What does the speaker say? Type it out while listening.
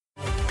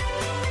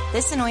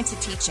This anointed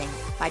teaching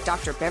by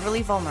Dr.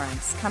 Beverly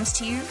Wolmarans comes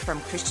to you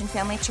from Christian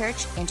Family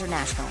Church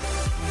International.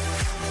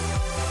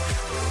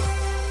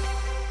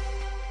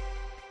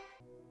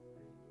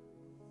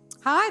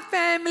 Hi,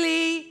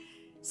 family.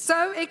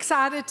 So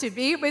excited to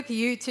be with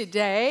you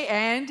today,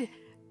 and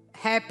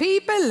happy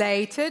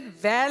belated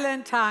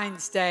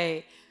Valentine's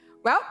Day.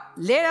 Well,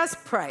 let us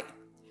pray.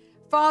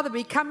 Father,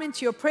 we come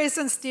into your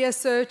presence, dear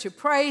sir, to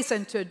praise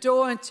and to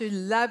adore and to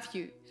love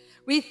you.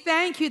 We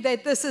thank you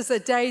that this is a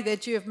day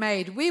that you have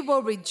made. We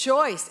will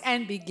rejoice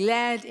and be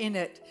glad in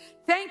it.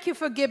 Thank you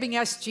for giving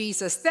us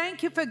Jesus.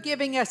 Thank you for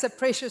giving us a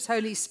precious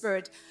Holy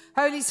Spirit.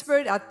 Holy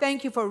Spirit, I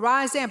thank you for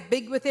rising up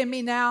big within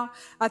me now.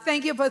 I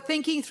thank you for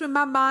thinking through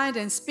my mind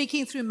and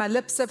speaking through my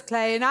lips of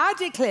clay. And I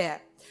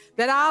declare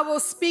that I will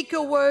speak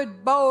a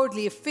word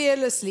boldly,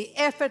 fearlessly,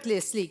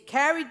 effortlessly,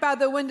 carried by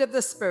the wind of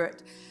the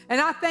Spirit. And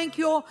I thank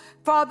you,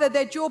 Father,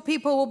 that your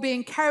people will be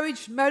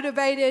encouraged,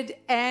 motivated,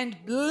 and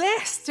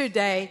blessed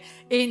today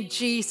in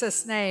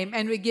Jesus' name.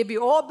 And we give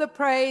you all the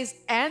praise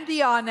and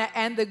the honor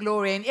and the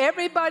glory. And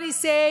everybody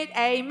said,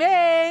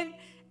 amen,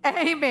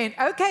 amen.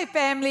 Okay,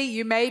 family,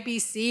 you may be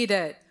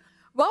seated.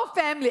 Well,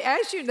 family,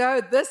 as you know,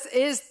 this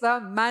is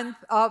the month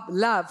of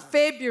love,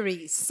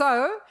 February.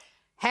 So,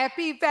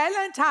 happy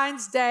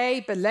Valentine's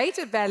Day,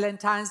 belated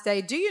Valentine's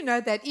Day. Do you know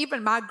that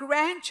even my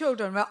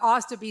grandchildren were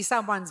asked to be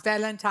someone's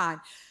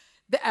Valentine?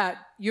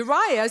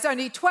 Uriah is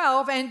only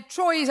 12 and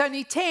Troy is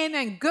only 10,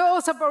 and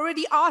girls have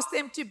already asked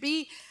them to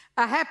be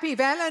a happy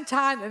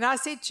Valentine. And I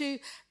said to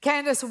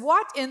Candace,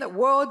 what in the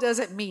world does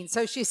it mean?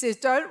 So she says,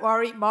 don't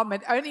worry, Mom,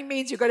 it only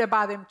means you've got to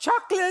buy them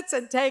chocolates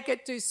and take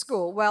it to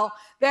school. Well,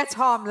 that's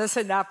harmless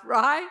enough,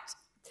 right?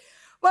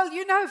 Well,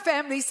 you know,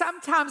 family,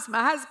 sometimes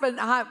my husband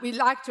and I, we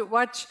like to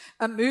watch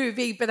a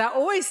movie, but I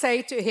always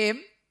say to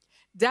him,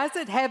 does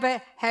it have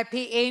a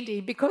happy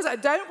ending? Because I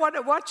don't want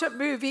to watch a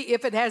movie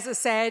if it has a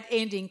sad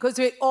ending, because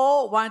we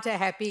all want a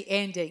happy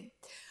ending.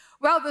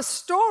 Well, the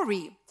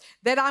story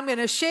that I'm going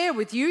to share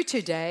with you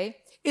today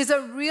is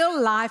a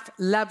real-life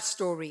love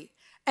story,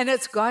 and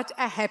it's got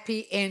a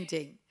happy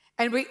ending.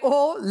 And we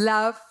all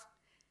love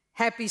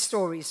happy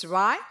stories,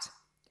 right?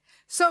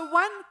 So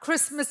one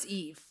Christmas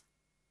Eve,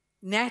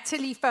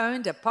 Natalie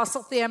phoned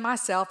Apostle Thea and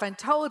myself and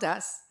told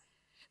us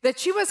that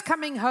she was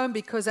coming home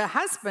because her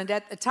husband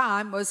at the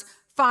time was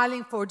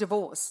filing for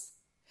divorce.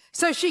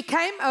 So she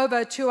came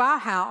over to our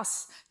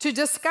house to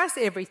discuss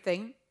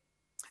everything.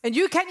 And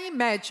you can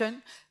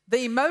imagine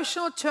the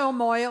emotional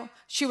turmoil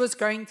she was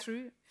going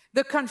through,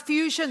 the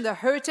confusion, the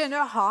hurt in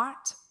her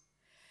heart.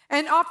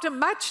 And after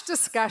much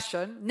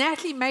discussion,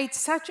 Natalie made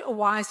such a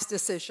wise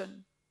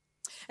decision.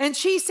 And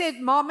she said,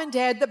 Mom and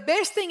Dad, the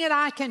best thing that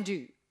I can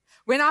do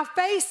when I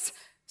face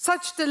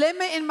such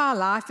dilemma in my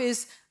life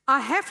is I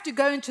have to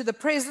go into the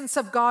presence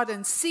of God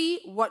and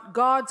see what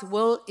God's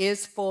will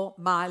is for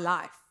my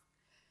life.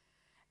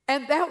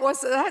 And that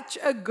was such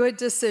a good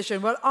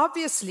decision. Well,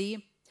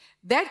 obviously,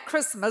 that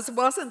Christmas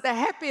wasn't the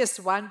happiest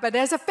one, but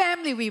as a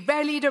family, we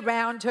rallied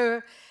around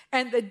her.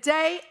 And the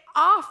day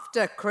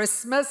after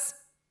Christmas,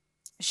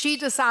 she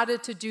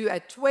decided to do a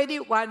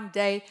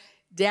 21-day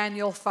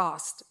Daniel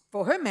fast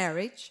for her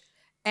marriage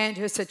and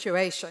her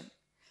situation.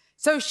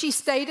 So she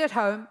stayed at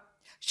home.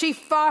 She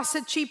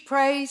fasted, she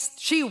praised,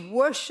 she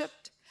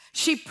worshiped.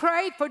 She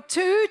prayed for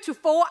 2 to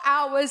 4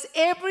 hours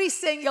every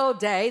single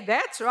day.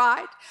 That's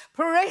right,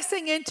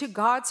 pressing into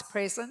God's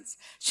presence.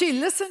 She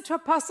listened to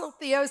Apostle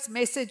Theo's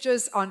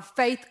messages on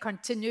faith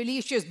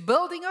continually. She was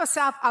building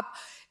herself up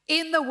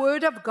in the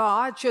Word of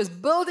God. She was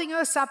building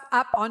herself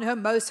up on her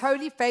most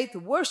holy faith,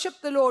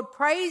 worshiped the Lord,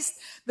 praised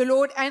the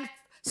Lord, and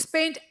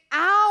spent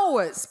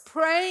hours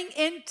praying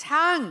in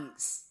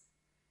tongues.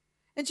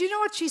 And do you know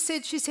what she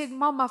said? She said,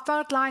 Mom, I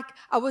felt like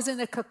I was in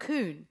a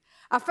cocoon.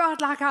 I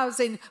felt like I was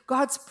in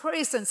God's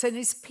presence and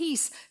His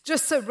peace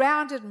just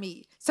surrounded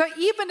me. So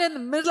even in the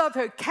middle of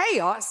her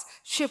chaos,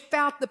 she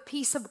felt the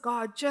peace of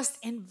God just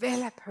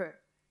envelop her.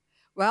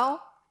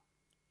 Well,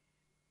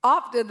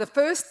 after the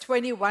first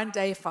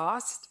 21-day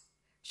fast,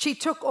 she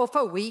took off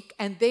a week,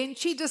 and then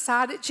she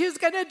decided she was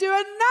going to do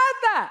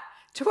another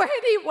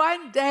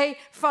 21-day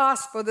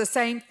fast for the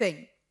same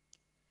thing.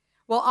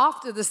 Well,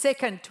 after the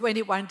second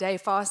 21-day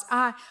fast,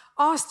 I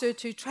asked her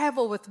to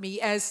travel with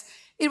me as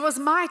it was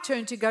my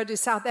turn to go to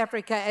South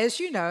Africa. As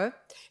you know,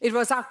 it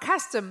was our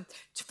custom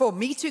for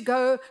me to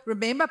go.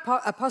 Remember,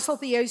 Apostle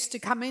Theo used to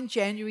come in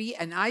January,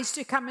 and I used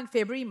to come in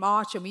February,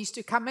 March, and we used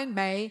to come in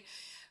May.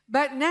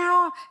 But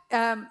now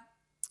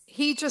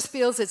he just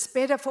feels it's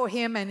better for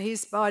him and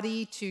his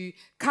body to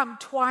come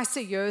twice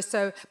a year.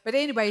 But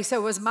anyway, so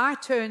it was my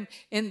turn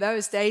in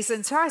those days.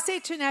 And so I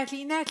said to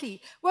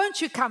Natalie,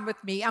 won't you come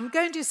with me? I'm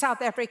going to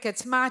South Africa.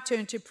 It's my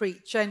turn to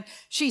preach. And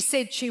she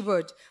said she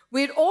would.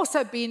 We'd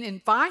also been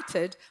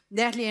invited,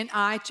 Natalie and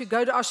I, to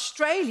go to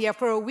Australia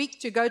for a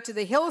week to go to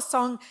the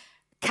Hillsong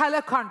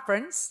Color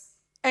Conference.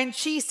 And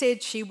she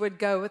said she would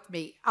go with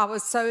me. I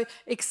was so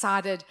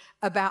excited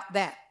about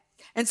that.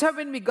 And so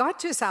when we got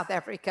to South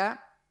Africa,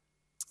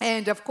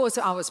 and of course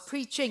I was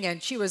preaching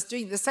and she was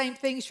doing the same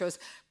thing. She was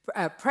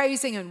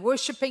praising and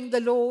worshiping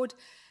the Lord.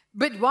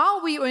 But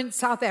while we were in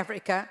South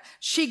Africa,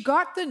 she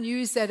got the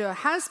news that her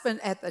husband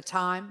at the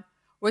time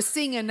was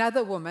seeing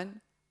another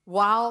woman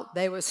while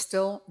they were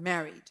still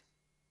married.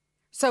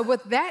 So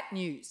with that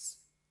news,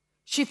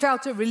 she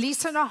felt a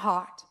release in her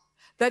heart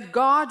that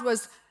God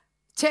was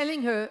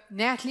telling her,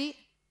 Natalie,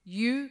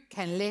 you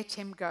can let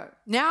him go.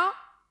 Now,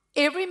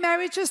 every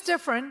marriage is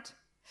different,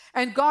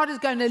 and God is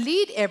going to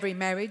lead every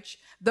marriage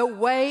the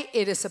way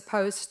it is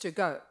supposed to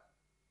go.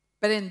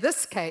 But in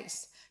this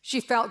case, she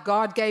felt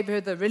God gave her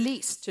the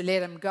release to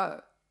let him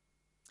go.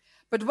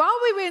 But while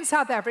we were in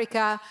South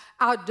Africa,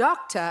 our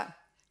doctor,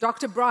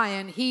 Dr.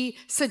 Brian, he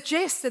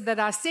suggested that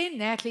I send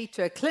Natalie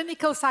to a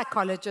clinical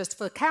psychologist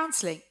for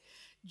counseling,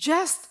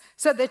 just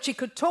so that she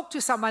could talk to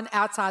someone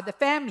outside the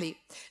family.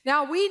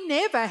 Now, we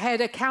never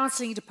had a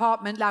counseling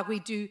department like we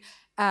do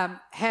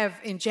have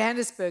in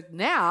Johannesburg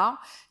now.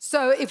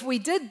 So if we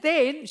did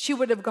then, she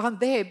would have gone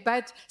there.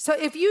 But so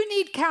if you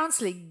need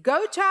counseling,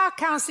 go to our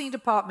counseling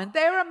department.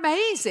 They're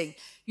amazing.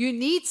 You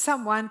need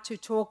someone to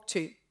talk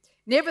to.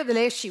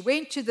 Nevertheless, she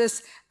went to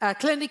this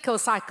clinical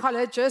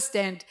psychologist,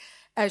 and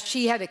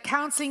she had a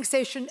counseling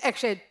session,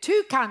 actually had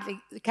two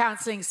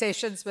counseling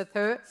sessions with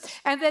her.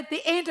 And at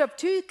the end of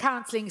two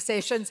counseling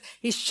sessions,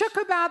 he shook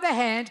her by the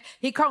hand,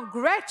 he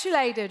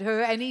congratulated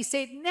her, and he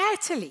said,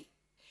 Natalie,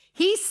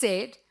 he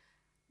said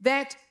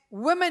that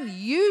women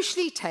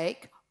usually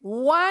take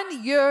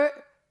 1 year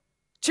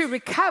to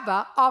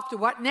recover after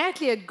what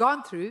Natalie had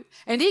gone through,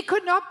 and he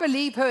could not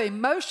believe her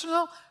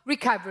emotional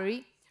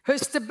recovery, her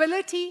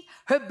stability,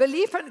 her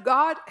belief in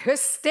God, her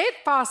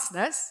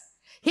steadfastness.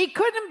 He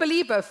couldn't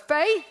believe her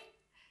faith,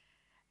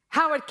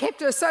 how it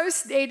kept her so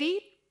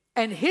steady,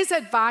 and his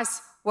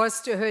advice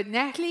was to her,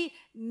 Natalie,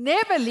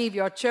 never leave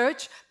your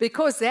church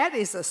because that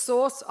is the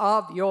source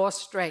of your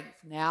strength.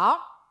 Now,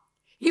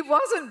 he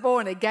wasn't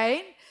born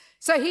again,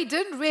 so he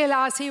didn't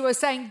realize he was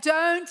saying,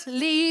 don't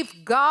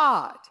leave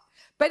God.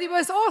 But he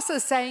was also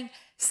saying,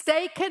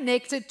 stay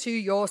connected to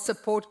your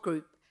support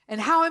group. And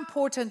how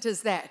important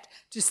is that,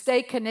 to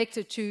stay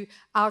connected to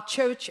our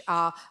church,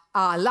 our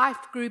life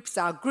groups,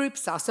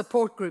 our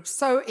support groups?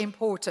 So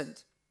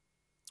important.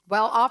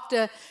 Well,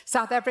 after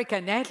South Africa,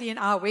 Natalie and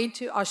I went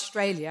to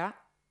Australia.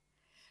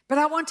 But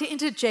I want to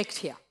interject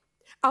here.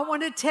 I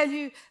want to tell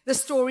you the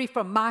story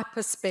from my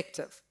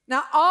perspective.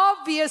 Now,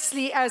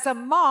 obviously, as a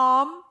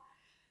mom,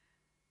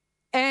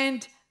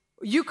 and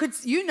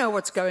you know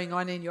what's going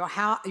on in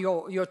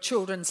your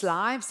children's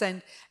lives,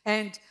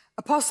 and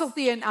Apostle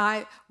Thea and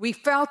I, we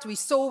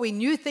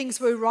knew things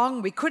were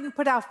wrong. We couldn't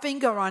put our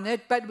finger on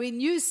it, but we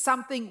knew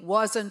something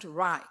wasn't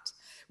right.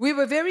 We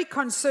were very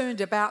concerned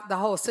about the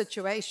whole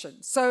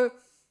situation. So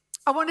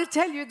I want to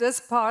tell you this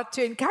part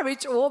to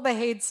encourage all the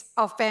heads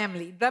of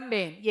family, the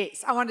men.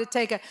 Yes, I want to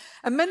take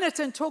a minute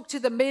and talk to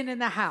the men in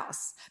the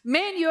house.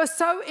 Men, you're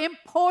so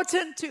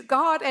important to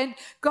God, and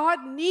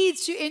God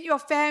needs you in your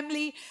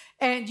family,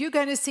 and you're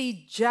going to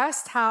see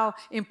just how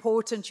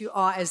important you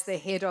are as the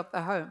head of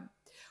the home.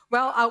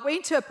 Well, I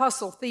went to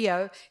Apostle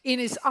Theo in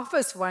his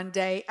office one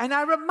day, and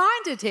I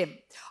reminded him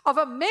of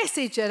a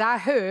message that I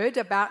heard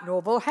about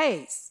Norval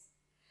Hayes.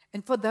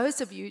 And for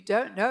those of you who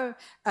don't know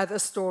the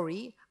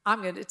story,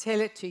 I'm going to tell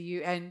it to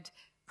you, and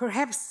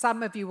perhaps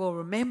some of you will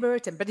remember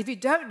it. But if you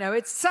don't know,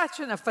 it's such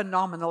a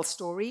phenomenal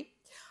story.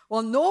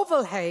 Well,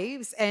 Norval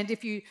Hayes, and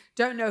if you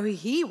don't know who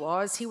he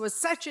was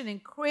such an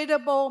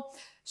incredible,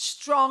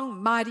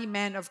 strong, mighty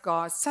man of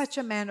God, such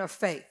a man of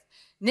faith.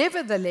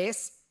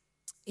 Nevertheless,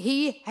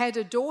 he had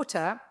a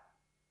daughter,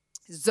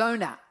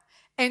 Zona,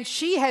 and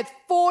she had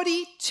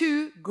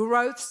 42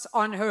 growths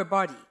on her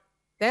body.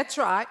 That's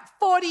right,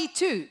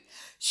 42.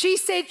 She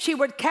said she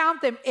would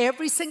count them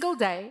every single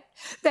day.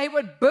 They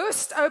would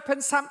burst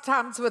open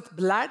sometimes with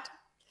blood,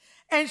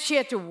 and she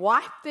had to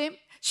wipe them.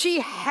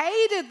 She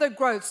hated the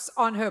growths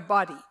on her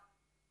body.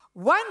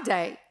 One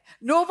day,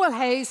 Norval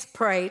Hayes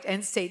prayed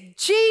and said,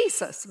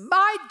 Jesus,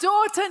 my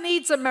daughter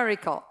needs a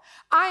miracle.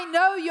 I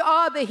know you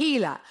are the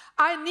healer.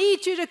 I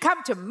need you to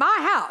come to my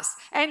house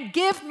and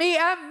give me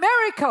a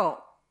miracle.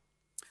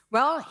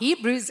 Well,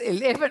 Hebrews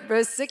 11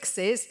 verse 6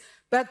 says,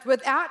 but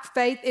without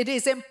faith it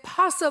is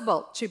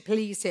impossible to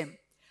please him.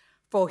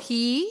 For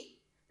he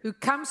who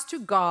comes to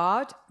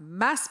God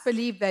must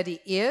believe that he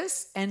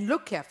is, and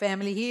look here,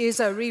 family, he is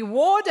a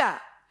rewarder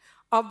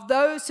of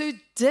those who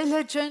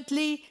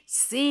diligently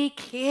seek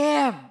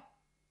him.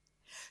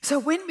 So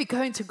when we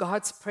go into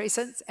God's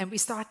presence and we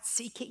start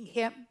seeking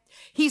him,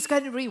 he's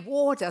going to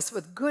reward us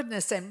with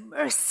goodness and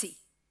mercy.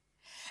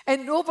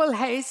 And Norval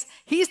Hayes,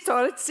 he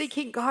started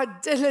seeking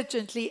God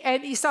diligently,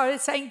 and he started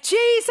saying,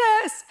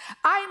 Jesus,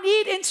 I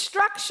need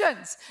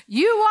instructions.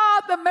 You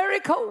are the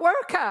miracle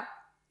worker.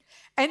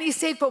 And he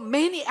said for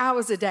many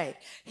hours a day,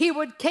 he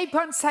would keep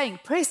on saying,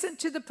 press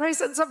into the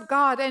presence of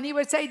God. And he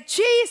would say,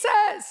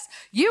 Jesus,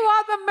 you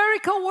are the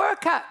miracle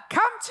worker.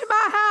 Come to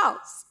my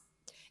house.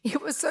 He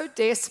was so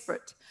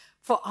desperate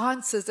for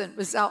answers and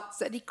results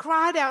that he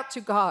cried out to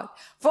God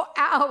for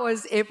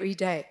hours every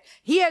day.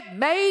 He had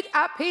made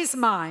up his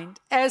mind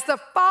as the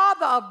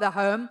father of the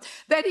home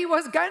that he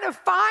was going to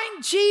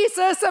find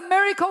Jesus a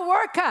miracle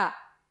worker.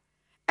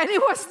 And he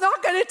was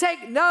not going to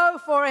take no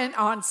for an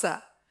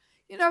answer.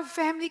 You know,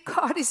 family,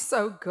 God is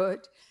so good.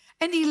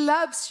 And he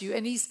loves you.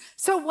 And he's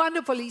so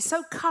wonderful. He's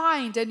so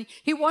kind. And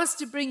he wants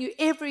to bring you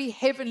every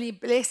heavenly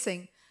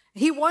blessing.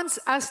 He wants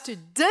us to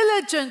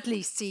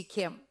diligently seek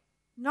him,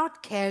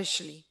 not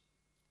casually.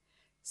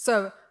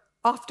 So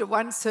after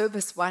one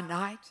service one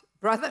night,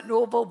 Brother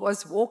Norval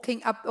was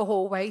walking up the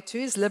hallway to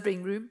his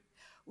living room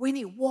when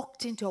he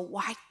walked into a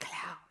white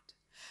cloud.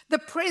 The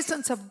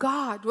presence of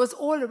God was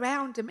all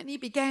around him, and he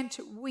began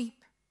to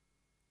weep.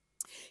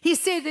 He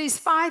said his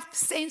 5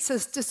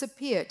 senses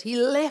disappeared. He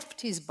left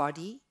his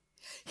body.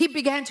 He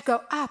began to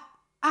go up,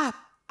 up,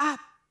 up.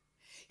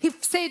 He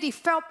said he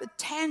felt the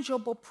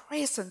tangible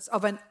presence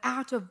of an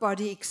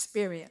out-of-body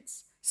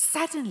experience.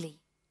 Suddenly,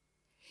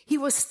 he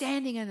was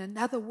standing in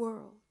another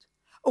world,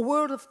 a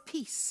world of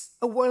peace,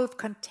 a world of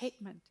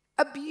contentment,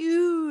 a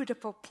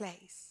beautiful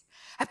place.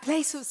 A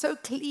place was so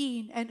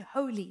clean and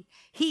holy.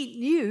 He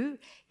knew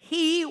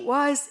he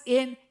was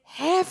in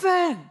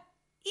heaven.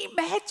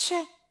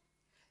 Imagine.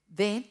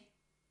 Then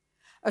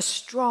a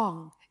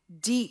strong,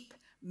 deep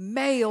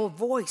male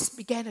voice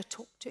began to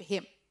talk to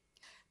him.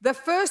 The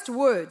first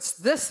words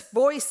this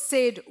voice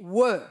said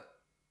were,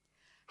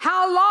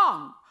 "How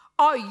long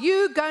are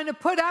you going to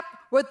put up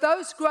with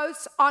those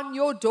growths on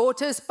your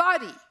daughter's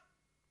body?"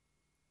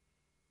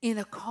 In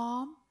a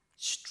calm,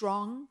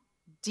 strong,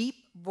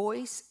 deep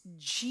voice,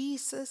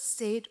 Jesus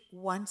said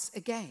once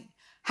again,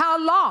 "How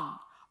long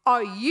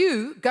are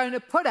you going to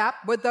put up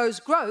with those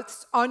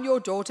growths on your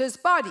daughter's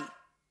body?"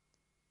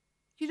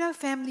 You know,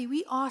 family,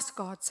 we ask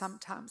God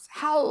sometimes,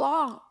 how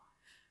long,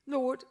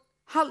 Lord,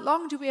 how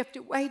long do we have to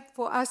wait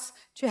for us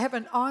to have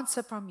an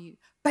answer from you?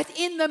 But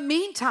in the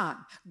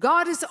meantime,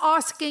 God is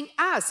asking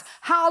us,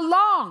 how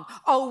long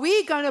are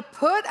we going to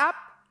put up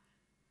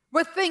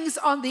with things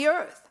on the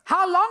earth?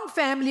 How long,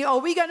 family, are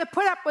we going to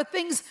put up with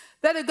things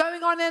that are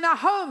going on in our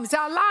homes,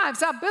 our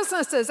lives, our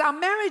businesses, our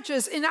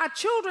marriages, in our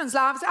children's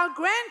lives, our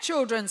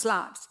grandchildren's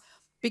lives?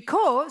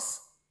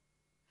 Because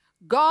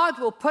God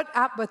will put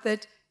up with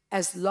it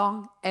as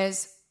long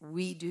as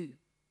we do.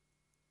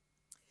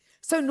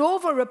 So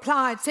Norval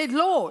replied, said,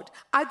 "Lord,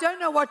 I don't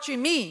know what you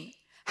mean.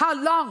 How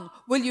long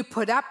will you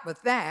put up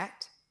with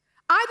that?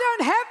 I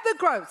don't have the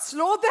growths,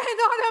 Lord. They're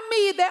not on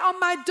me. They're on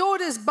my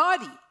daughter's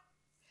body."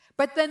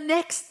 But the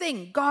next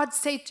thing God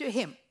said to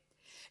him,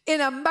 in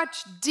a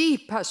much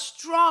deeper,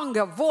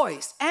 stronger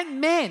voice,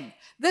 and men,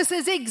 this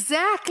is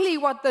exactly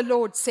what the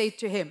Lord said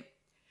to him.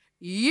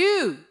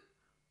 "You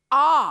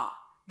are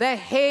the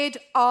head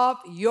of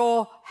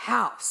your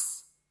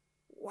house."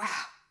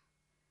 Wow.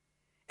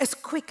 As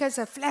quick as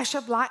a flash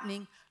of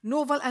lightning,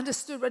 Norval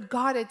understood what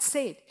God had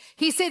said.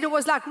 He said it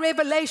was like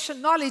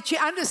revelation knowledge. He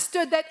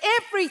understood that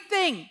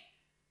everything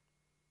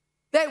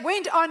that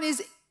went on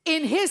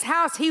in his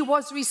house, he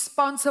was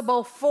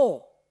responsible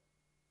for.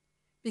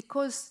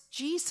 Because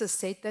Jesus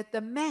said that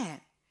the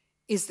man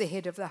is the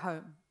head of the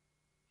home.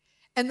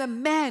 And the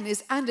man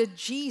is under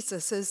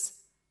Jesus'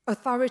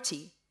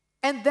 authority.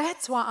 And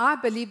that's why I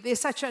believe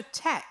there's such an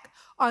attack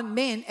on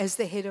men as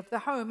the head of the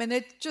home. And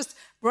it just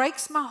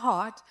breaks my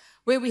heart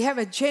where we have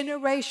a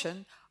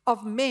generation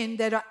of men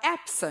that are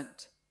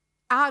absent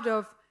out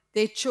of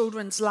their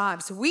children's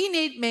lives. We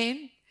need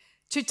men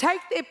to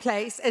take their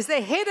place as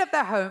the head of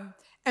the home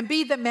and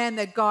be the man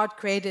that God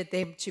created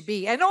them to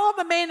be. And all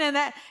the men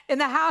in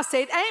the house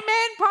said,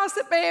 "Amen,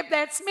 Pastor Bev,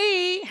 that's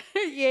me."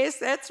 Yes,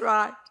 that's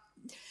right.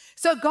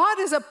 So God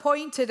has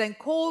appointed and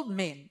called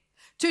men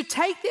to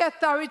take the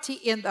authority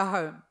in the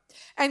home.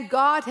 And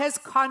God has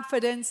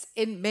confidence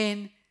in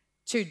men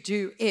to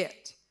do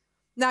it.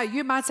 Now,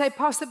 you might say,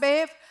 "Pastor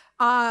Bev,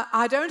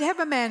 I don't have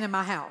a man in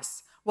my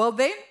house." Well,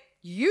 then,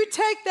 you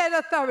take that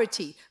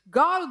authority.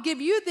 God will give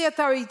you the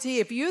authority.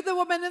 If you're the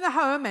woman in the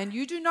home and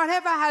you do not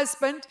have a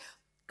husband,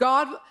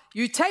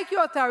 you take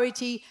your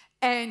authority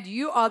and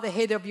you are the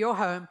head of your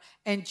home,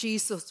 and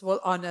Jesus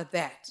will honor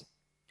that.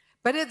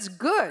 But it's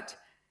good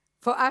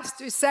for us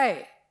to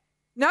say,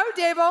 "No,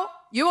 devil,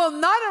 you will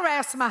not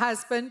harass my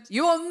husband.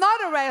 You will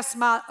not harass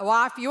my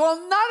wife. You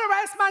will not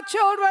harass my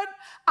children.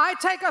 I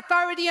take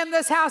authority in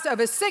this house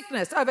over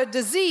sickness, over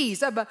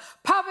disease, over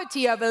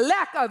poverty, over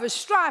lack, over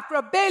strife,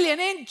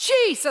 rebellion, in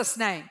Jesus'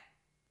 name."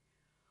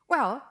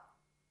 Well,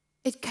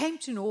 it came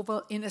to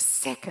Norval in a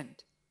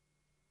second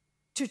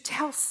to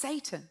tell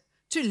Satan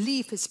to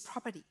leave his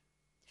property.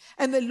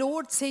 And the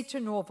Lord said to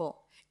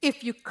Norval,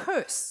 "If you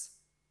curse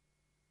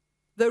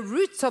the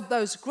roots of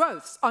those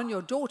growths on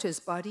your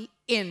daughter's body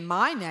in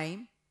my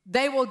name,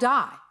 they will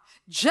die.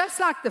 Just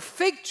like the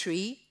fig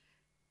tree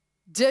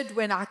did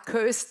when I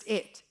cursed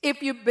it.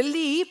 If you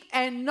believe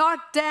and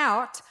not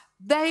doubt,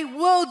 they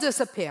will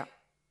disappear."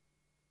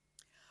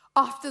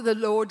 After the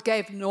Lord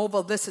gave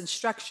Norval this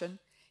instruction,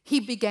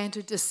 he began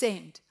to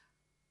descend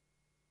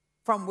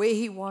from where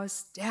he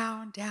was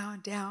down,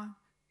 down, down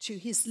to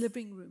his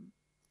living room.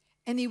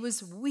 And he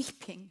was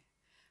weeping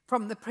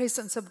from the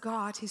presence of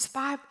God. His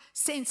 5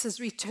 senses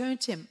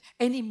returned him,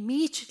 and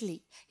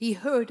immediately he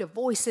heard a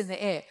voice in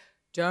the air.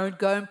 "Don't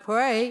go and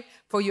pray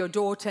for your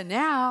daughter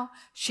now.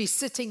 She's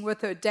sitting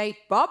with her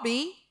date,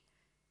 Bobby."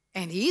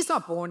 and he's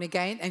not born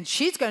again, and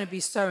she's going to be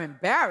so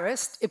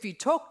embarrassed if you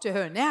talk to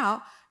her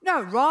now.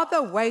 No,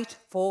 rather wait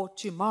for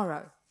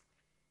tomorrow.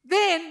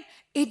 Then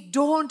it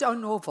dawned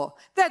on Norval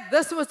that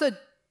this was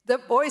the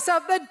voice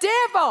of the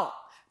devil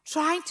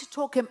trying to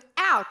talk him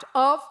out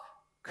of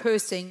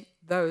cursing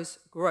those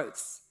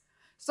growths.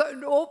 So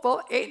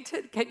Norval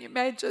entered, can you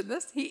imagine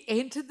this? He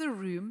entered the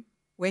room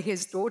where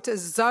his daughter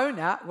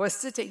Zona was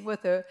sitting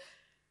with her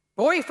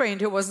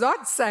boyfriend who was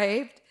not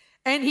saved,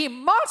 and he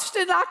marched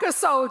in like a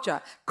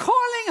soldier,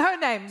 calling her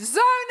name,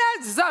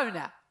 Zona,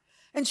 Zona.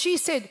 And she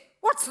said,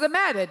 "What's the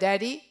matter,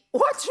 Daddy?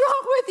 What's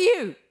wrong with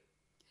you?"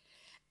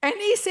 And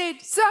he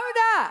said,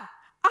 "Zona,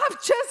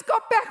 I've just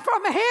got back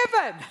from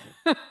heaven."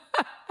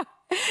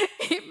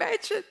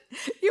 Imagine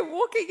you're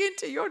walking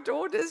into your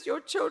daughter's, your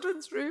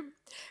children's room,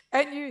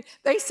 and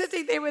they're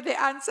sitting there with their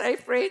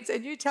unsaved friends,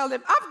 and you tell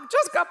them, "I've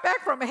just got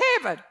back from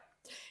heaven."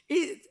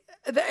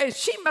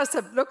 She must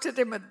have looked at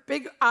him with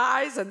big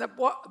eyes, and the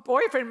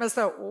boyfriend must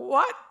have,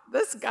 "What?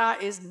 This guy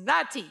is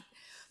nutty."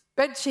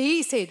 But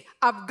he said,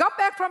 "I've got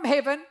back from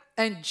heaven,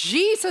 and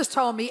Jesus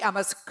told me I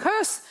must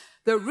curse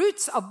the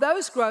roots of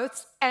those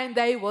growths, and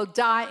they will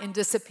die and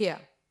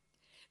disappear."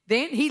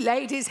 Then he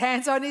laid his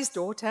hands on his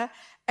daughter,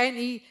 and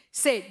he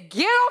said,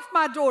 "Get off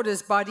my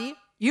daughter's body.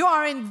 You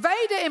are an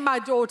invader in my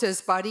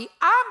daughter's body.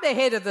 I'm the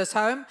head of this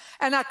home,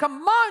 and I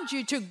command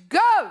you to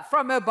go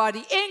from her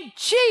body in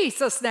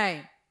Jesus'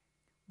 name."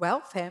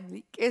 Well,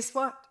 family, guess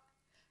what?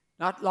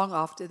 Not long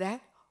after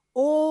that,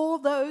 all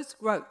those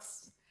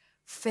growths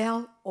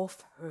fell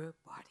off her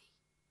body.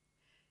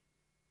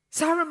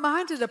 So I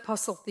reminded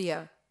Apostle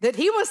Theo that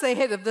he was the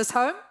head of this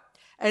home,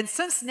 and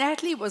since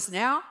Natalie was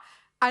now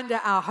under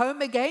our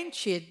home again,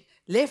 she had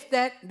left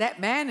that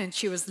man, and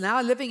she was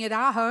now living at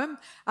our home,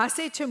 I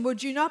said to him,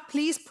 "Would you not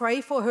please pray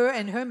for her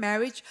and her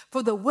marriage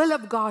for the will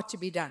of God to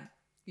be done?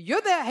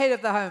 You're the head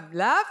of the home,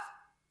 love."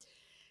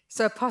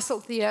 So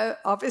Apostle Theo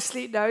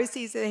obviously knows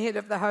he's the head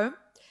of the home,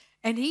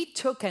 and he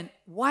took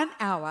 1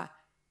 hour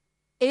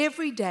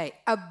every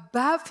day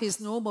above his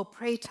normal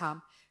prayer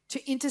time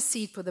to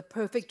intercede for the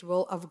perfect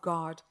will of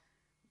God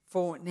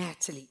for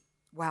Natalie.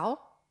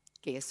 Well,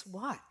 guess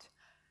what?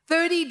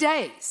 30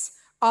 days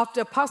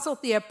after Apostle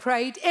Theo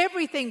prayed,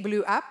 everything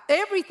blew up,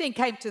 everything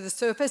came to the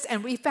surface,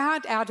 and we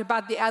found out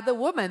about the other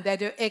woman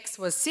that her ex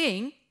was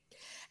seeing,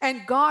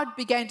 and God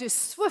began to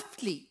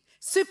swiftly,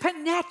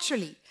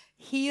 supernaturally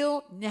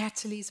heal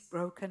Natalie's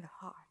broken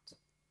heart.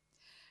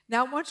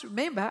 Now,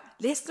 remember,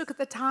 let's look at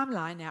the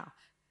timeline now.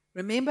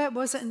 Remember, it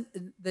was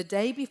the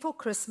day before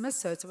Christmas,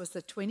 so it was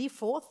the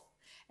 24th,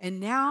 and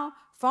now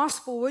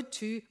fast forward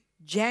to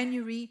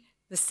January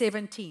the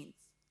 17th.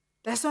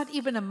 That's not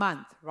even a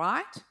month,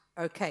 right?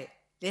 Okay.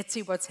 Let's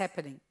see what's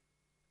happening.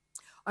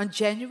 On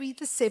January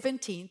the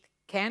 17th,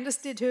 Candace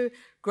did her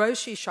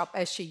grocery shop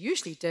as she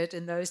usually did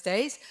in those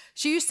days.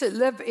 She used to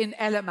live in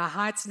Alamo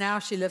Heights. Now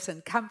she lives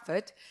in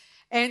Comfort.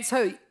 And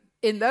so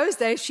in those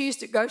days, she used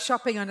to go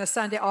shopping on a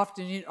Sunday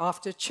afternoon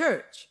after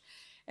church.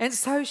 And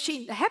so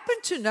she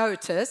happened to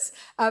notice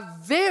a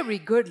very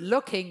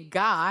good-looking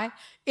guy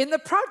in the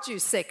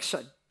produce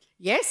section.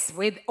 Yes,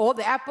 with all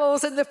the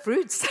apples and the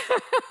fruits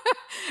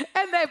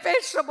and the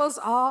vegetables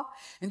are.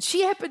 And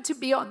she happened to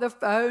be on the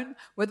phone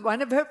with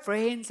one of her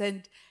friends.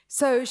 And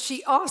so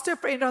she asked her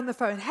friend on the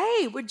phone,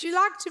 "Hey, would you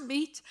like to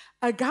meet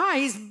a guy?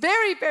 He's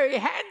very, very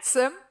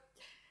handsome."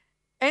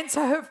 And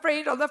so her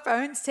friend on the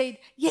phone said,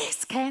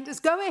 "Yes, Candace,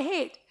 go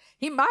ahead.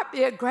 He might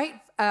be a great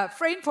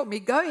friend for me.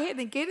 Go ahead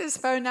and get his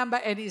phone number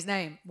and his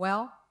name."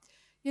 Well,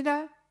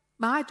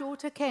 my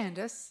daughter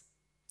Candace,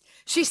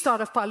 she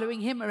started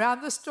following him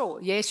around the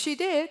store. Yes, she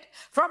did.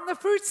 From the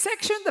fruit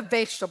section, the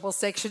vegetable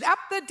section, up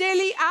the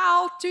deli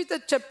aisle to the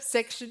chip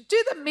section,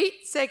 to the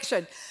meat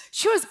section.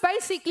 She was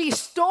basically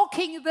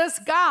stalking this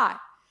guy.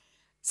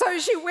 So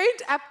she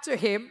went up to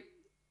him.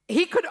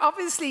 He could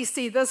obviously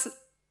see this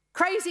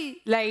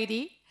crazy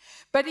lady,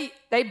 but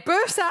they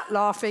burst out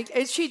laughing,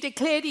 and she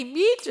declared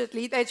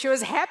immediately that she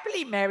was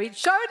happily married,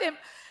 showed him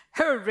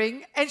her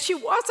ring, and she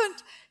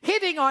wasn't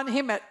hitting on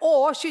him at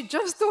all. She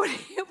just thought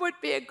he would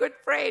be a good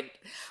friend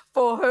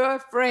for her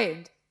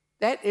friend.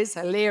 That is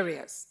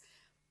hilarious.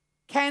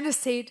 Candace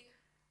said,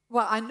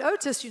 "Well, I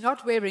noticed you're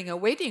not wearing a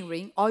wedding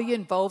ring. Are you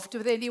involved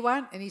with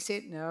anyone?" And he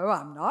said, "No,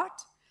 I'm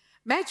not."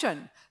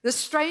 Imagine this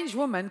strange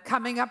woman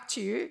coming up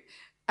to you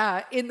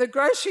in the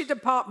grocery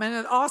department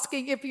and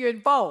asking if you're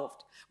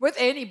involved with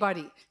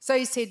anybody. So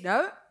he said,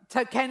 "No."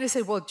 So Candace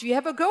said, "Well, do you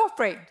have a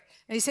girlfriend?"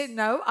 And he said,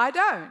 "No, I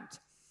don't."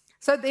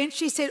 So then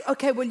she said,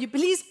 "Okay, will you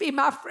please be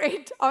my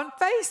friend on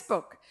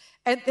Facebook?"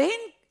 And then,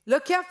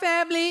 look here,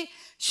 family,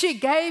 she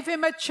gave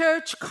him a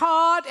church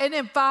card and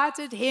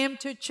invited him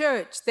to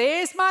church.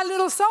 There's my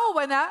little soul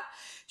winner.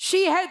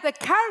 She had the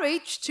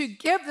courage to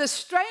give this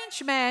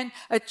strange man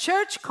a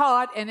church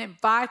card and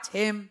invite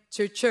him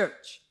to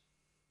church.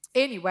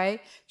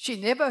 Anyway, she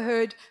never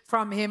heard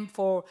from him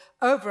for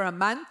over a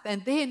month.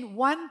 And then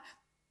one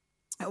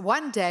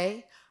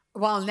day,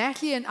 while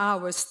Natalie and I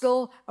were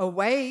still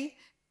away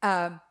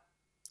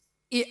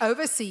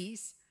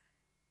overseas,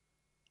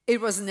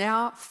 it was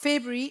now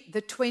February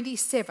the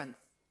 27th.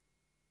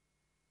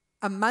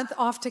 a month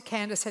after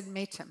Candace had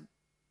met him,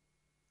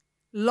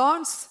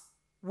 Lance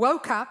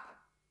woke up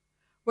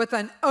with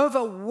an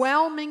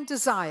overwhelming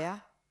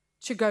desire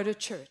to go to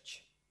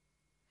church.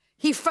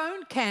 He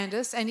phoned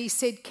Candace and he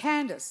said,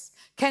 Candace,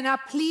 can I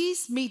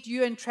please meet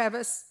you and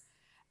Travis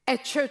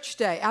at church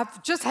day?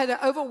 I've just had an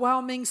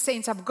overwhelming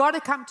sense I've got to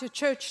come to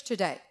church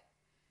today.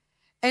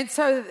 And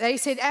so they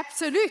said,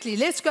 absolutely,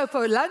 let's go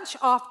for lunch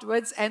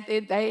afterwards. And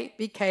then they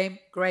became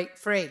great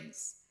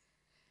friends.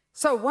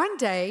 So one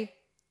day,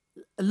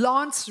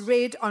 Lance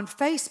read on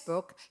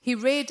Facebook, he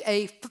read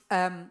a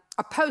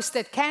post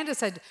that Candace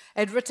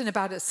had written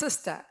about her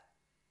sister.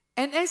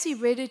 And as he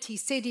read it, he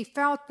said he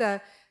felt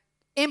the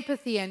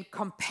empathy and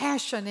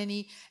compassion.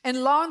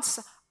 And Lance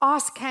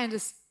asked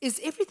Candace,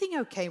 is everything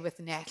okay with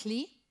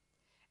Natalie?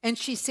 And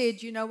she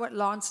said, you know what,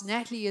 Lance,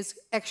 Natalie is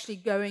actually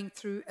going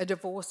through a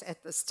divorce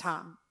at this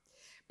time.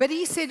 But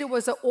he said it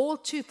was an all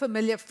too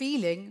familiar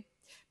feeling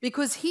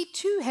because he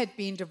too had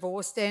been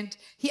divorced and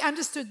he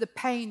understood the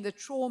pain, the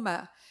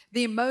trauma,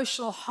 the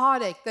emotional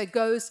heartache that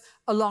goes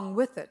along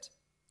with it.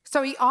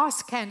 So he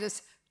asked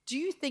Candace, do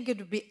you think it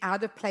would be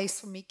out of place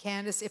for me,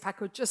 Candace, if I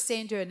could just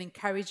send her an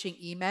encouraging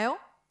email?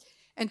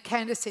 And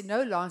Candace said,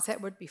 no, Lance,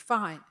 that would be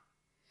fine.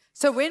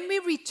 So when we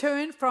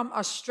returned from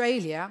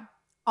Australia,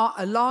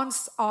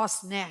 Lance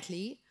asked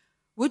Natalie,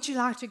 would you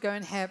like to go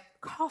and have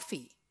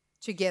coffee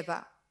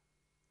together?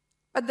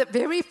 But the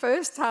very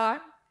first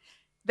time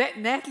that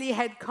Natalie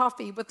had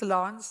coffee with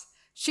Lance,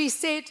 she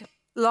said,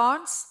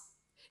 Lance,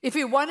 if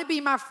you want to be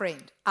my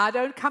friend, I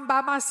don't come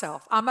by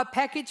myself. I'm a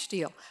package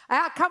deal.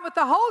 I come with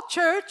the whole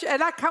church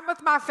and I come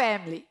with my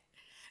family.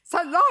 So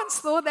Lance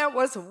thought that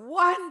was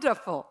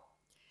wonderful.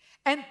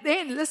 And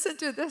then listen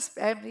to this,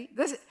 family.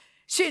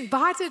 She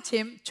invited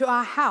him to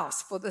our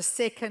house for the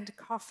second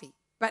coffee.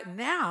 But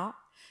now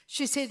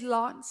she said,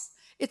 Lance,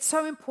 it's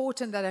so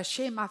important that I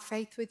share my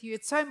faith with you.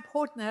 It's so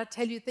important that I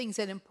tell you things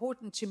that are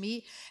important to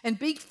me. And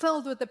being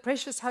filled with the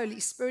precious Holy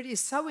Spirit is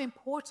so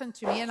important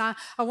to me. And I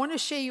want to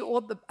share you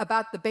all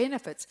about the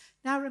benefits.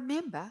 Now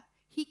remember,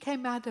 he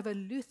came out of a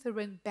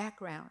Lutheran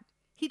background.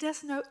 He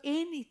doesn't know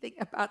anything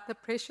about the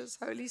precious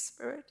Holy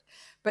Spirit.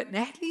 But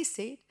Natalie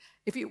said,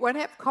 if you want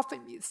to have coffee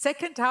with me the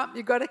second time,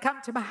 you've got to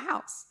come to my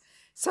house.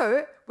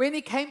 So when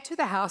he came to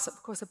the house,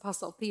 of course,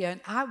 Apostle Theo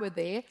and I were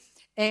there.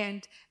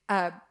 And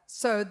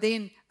so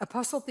then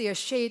Apostle Theo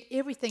shared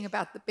everything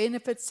about the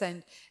benefits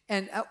and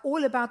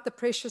all about the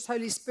precious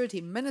Holy Spirit.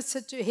 He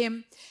ministered to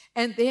him.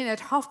 And then at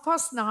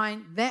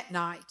 9:30 that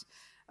night,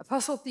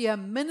 Apostle Theo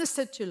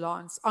ministered to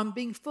Lance on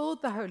being filled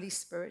with the Holy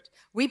Spirit.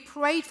 We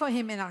prayed for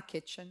him in our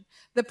kitchen.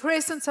 The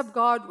presence of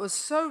God was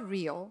so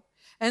real.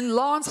 And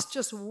Lance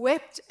just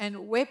wept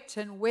and wept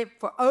and wept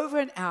for over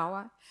an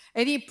hour.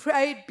 And he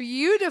prayed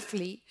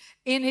beautifully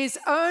in his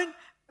own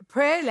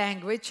prayer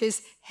language.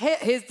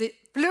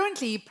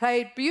 Fluently, he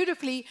prayed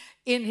beautifully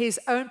in his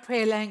own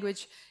prayer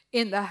language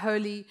in the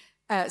Holy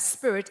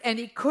Spirit. And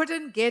he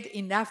couldn't get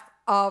enough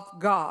of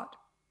God.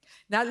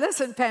 Now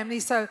listen, family,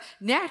 so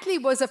Natalie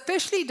was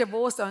officially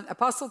divorced on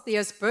Apostle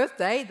Theo's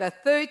birthday, the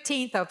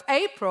 13th of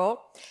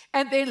April,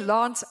 and then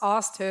Lance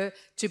asked her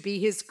to be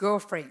his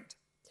girlfriend.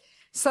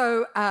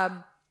 So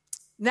now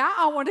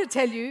I want to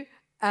tell you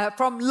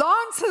from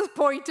Lance's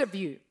point of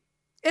view.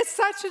 It's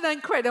such an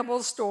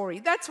incredible story.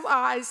 That's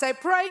why I say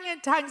praying in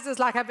tongues is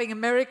like having a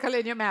miracle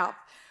in your mouth.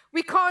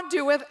 We can't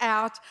do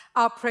without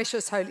our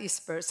precious Holy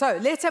Spirit. So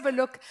let's have a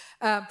look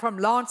from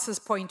Lance's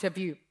point of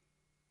view.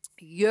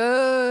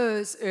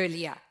 Years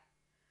earlier,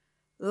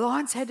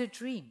 Lance had a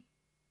dream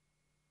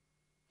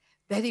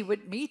that he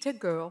would meet a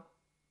girl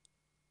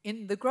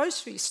in the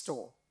grocery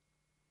store,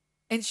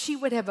 and she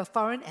would have a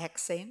foreign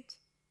accent,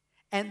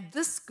 and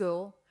this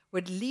girl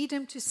would lead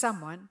him to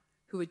someone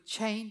who would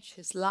change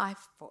his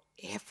life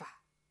forever.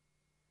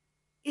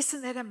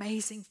 Isn't that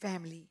amazing,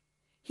 family?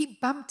 He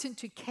bumped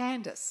into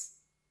Candace,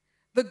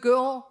 the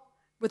girl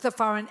with a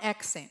foreign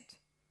accent,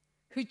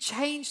 who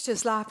changed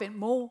his life in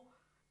more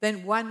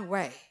than one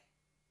way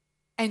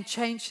and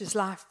changed his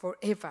life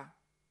forever.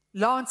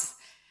 Lance,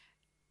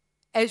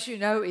 as you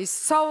know, is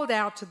sold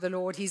out to the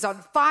Lord. He's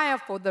on fire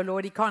for the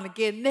Lord. He can't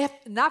get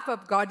enough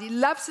of God. He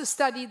loves to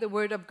study the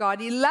Word of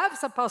God. He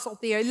loves Apostle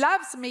Theo. He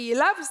loves me. He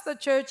loves the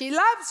church. He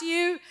loves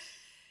you.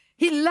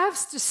 He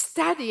loves to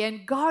study,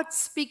 and God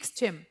speaks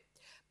to him.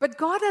 But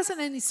God doesn't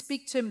only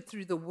speak to him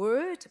through the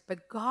Word,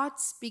 but God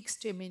speaks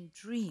to him in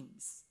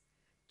dreams,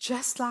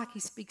 just like he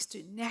speaks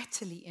to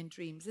Natalie in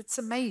dreams. It's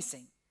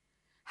amazing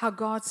how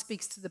God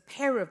speaks to the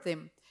pair of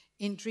them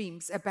in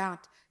dreams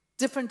about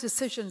different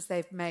decisions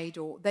they've made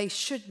or they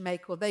should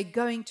make or they're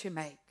going to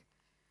make.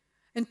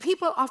 And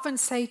people often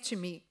say to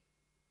me,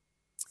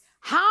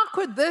 how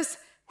could this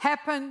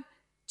happen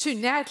to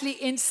Natalie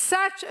in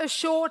such a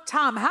short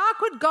time? How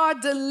could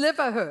God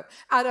deliver her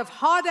out of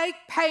heartache,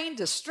 pain,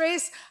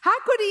 distress? How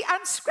could he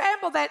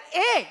unscramble that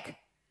egg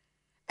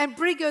and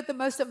bring her the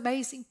most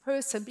amazing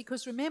person?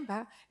 Because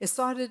remember, it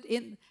started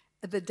in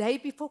the day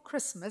before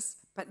Christmas,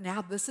 but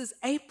now this is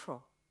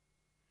April.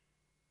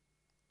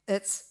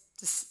 It's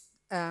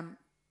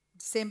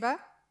December,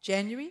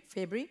 January,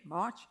 February,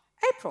 March,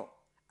 April.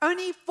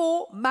 Only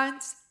 4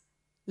 months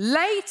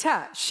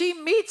later, she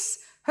meets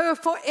her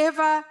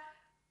forever,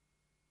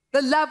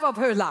 the love of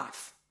her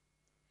life.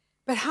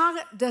 But how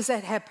does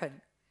that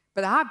happen?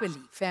 But I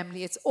believe,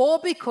 family, it's all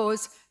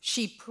because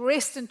she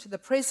pressed into the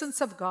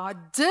presence of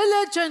God,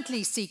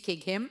 diligently seeking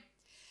Him,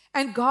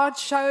 and God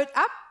showed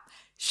up,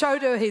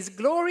 showed her His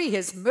glory,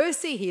 His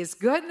mercy, His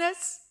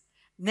goodness.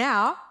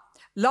 Now,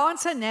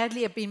 Lance and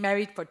Natalie have been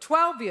married for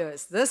 12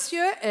 years. This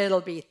year,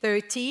 it'll be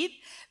 13.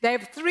 They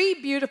have 3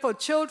 beautiful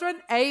children,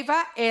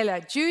 Ava,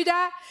 Ella,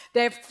 Judah.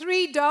 They have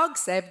 3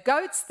 dogs. They have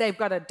goats. They've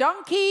got a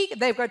donkey.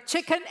 They've got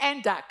chicken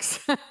and ducks.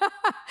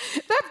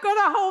 They've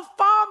got a whole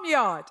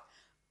farmyard.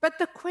 But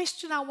the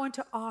question I want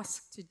to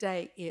ask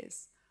today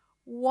is,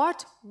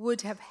 what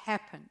would have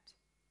happened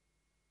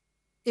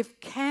if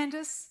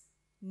Candace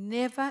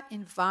never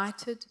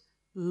invited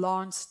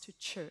Lance to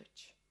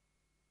church?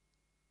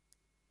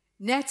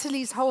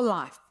 Natalie's whole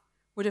life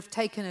would have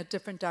taken a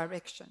different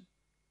direction.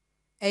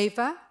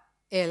 Ava,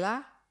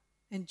 Ella,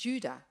 and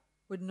Judah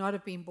would not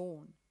have been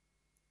born.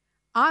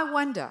 I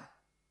wonder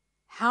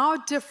how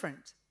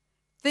different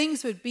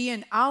things would be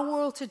in our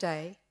world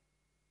today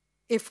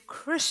if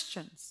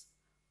Christians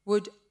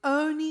would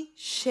only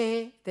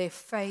share their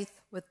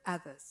faith with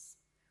others.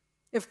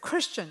 If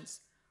Christians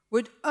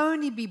would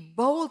only be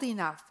bold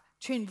enough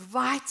to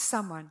invite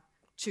someone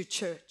to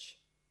church.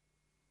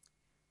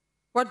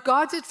 What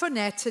God did for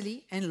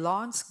Natalie and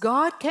Lance,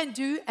 God can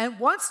do and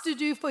wants to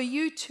do for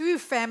you too,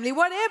 family.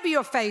 Whatever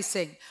you're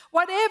facing,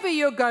 whatever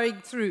you're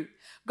going through,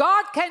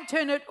 God can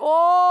turn it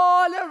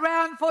all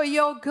around for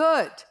your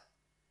good.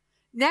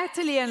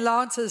 Natalie and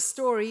Lance's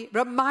story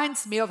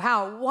reminds me of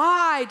how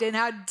wide and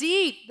how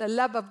deep the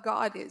love of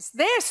God is.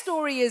 Their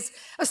story is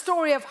a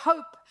story of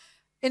hope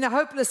in a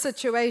hopeless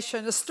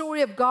situation, a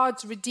story of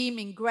God's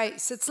redeeming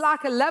grace. It's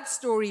like a love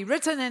story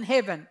written in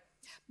heaven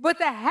with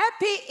a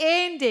happy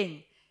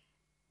ending.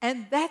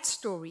 And that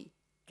story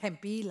can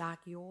be like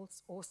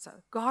yours also.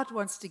 God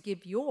wants to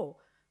give your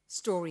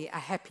story a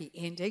happy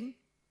ending.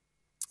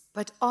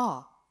 But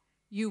are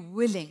you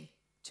willing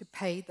to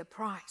pay the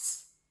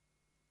price?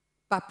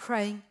 By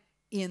praying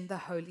in the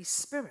Holy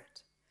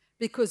Spirit.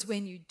 Because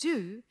when you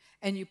do,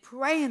 and you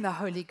pray in the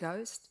Holy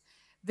Ghost,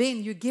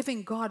 then you're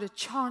giving God a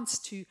chance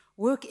to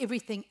work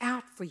everything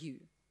out for you.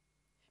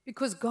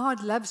 Because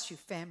God loves you,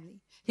 family.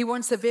 He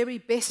wants the very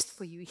best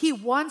for you. He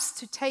wants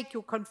to take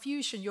your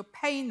confusion, your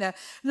pain, the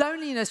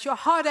loneliness, your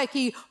heartache.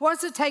 He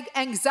wants to take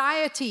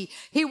anxiety.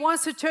 He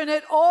wants to turn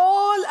it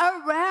all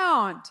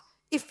around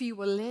if you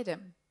will let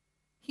Him.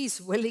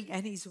 He's willing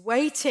and He's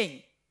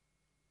waiting.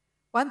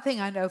 One thing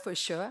I know for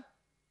sure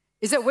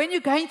is that when you're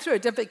going through a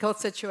difficult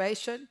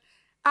situation,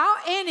 our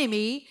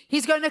enemy,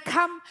 he's going to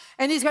come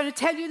and he's going to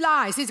tell you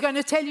lies. He's going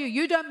to tell you,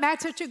 you don't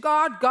matter to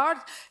God. God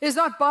is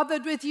not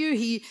bothered with you.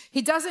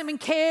 He doesn't even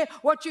care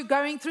what you're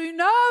going through.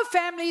 No,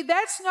 family,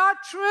 that's not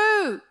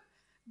true.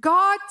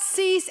 God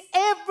sees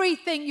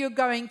everything you're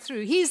going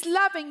through. He's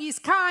loving, He's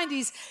kind,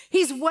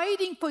 He's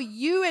waiting for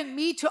you and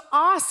me to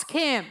ask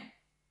Him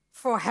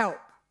for help.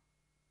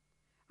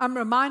 I'm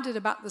reminded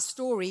about the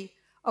story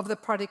of the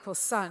prodigal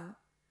son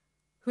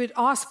who had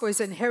asked for his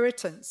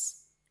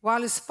inheritance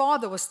while his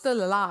father was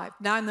still alive.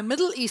 Now, in the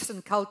Middle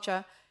Eastern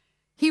culture,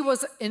 he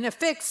was in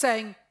effect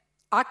saying,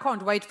 I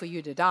can't wait for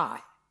you to die.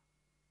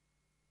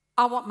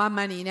 I want my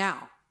money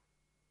now.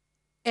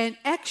 And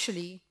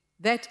actually,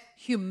 that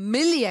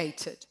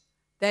humiliated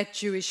that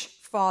Jewish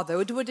father.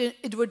 It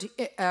would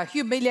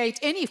humiliate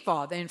any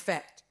father, in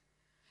fact.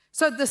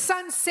 So the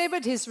son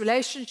severed his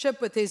relationship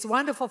with his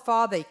wonderful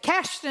father. He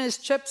cashed in his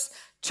chips,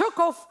 took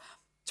off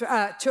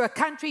to a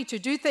country to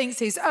do things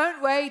his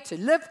own way, to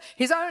live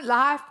his own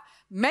life,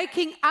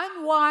 making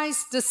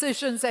unwise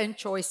decisions and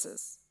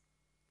choices.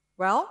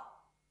 Well,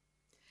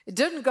 it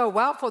didn't go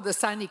well for the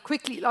son. He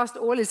quickly lost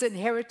all his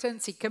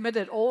inheritance. He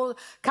committed all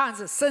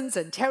kinds of sins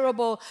and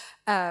terrible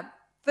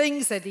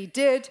things that he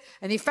did.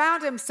 And he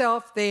found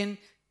himself then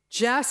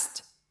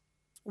just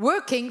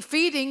working,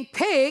 feeding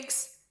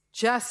pigs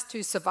just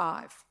to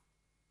survive.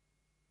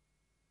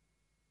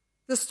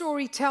 The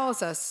story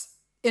tells us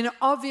in an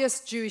obvious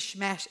Jewish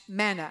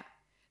manner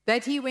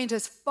that he went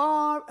as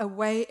far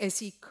away as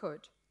he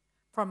could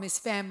from his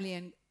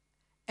family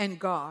and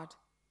God.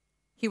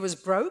 He was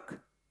broke,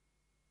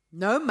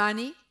 no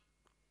money.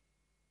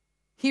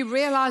 He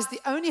realized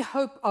the only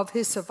hope of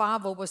his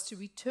survival was to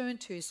return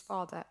to his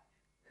father,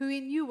 who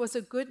he knew was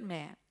a good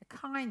man, a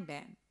kind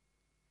man.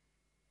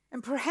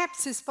 And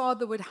perhaps his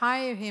father would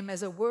hire him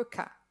as a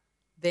worker.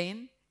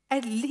 Then,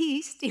 at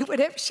least, he would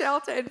have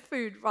shelter and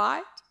food,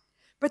 right?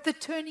 But the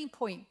turning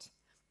point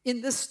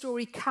in this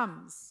story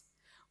comes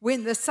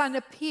when the son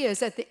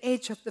appears at the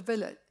edge of the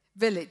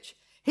village.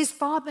 His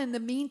father, in the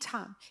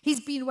meantime, he's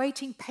been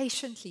waiting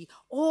patiently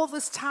all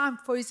this time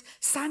for his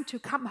son to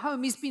come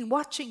home. He's been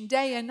watching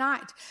day and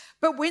night.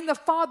 But when the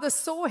father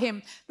saw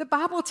him, the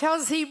Bible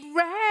tells us he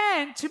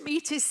ran to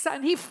meet his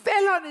son. He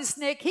fell on his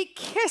neck. He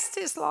kissed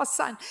his lost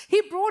son.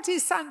 He brought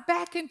his son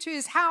back into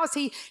his house.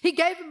 He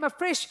gave him a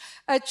fresh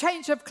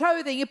change of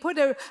clothing. He put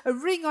a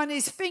ring on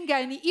his finger,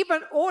 and he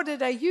even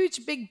ordered a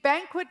huge big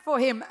banquet for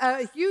him,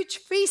 a huge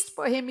feast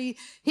for him.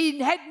 He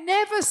had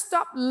never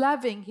stopped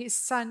loving his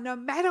son, no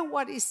matter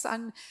what his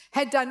son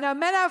had done, no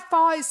matter how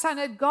far his son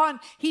had gone.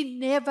 He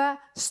never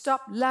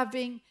stopped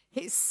loving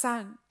his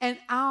son. And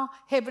our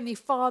Heavenly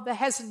Father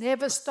has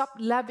never stopped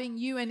loving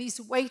you, and He's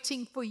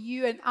waiting for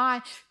you and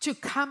I to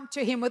come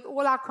to Him with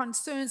all our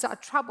concerns, our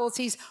troubles.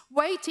 He's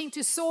waiting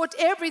to sort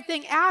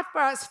everything out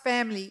for us,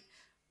 family.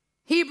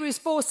 Hebrews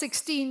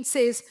 4:16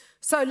 says,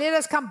 "So let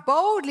us come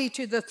boldly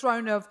to the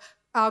throne of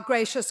our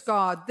gracious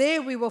God.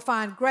 There we will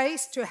find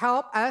grace to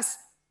help us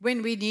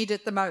when we need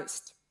it the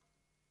most."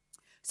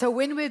 So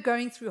when we're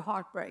going through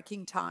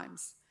heartbreaking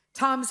times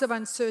of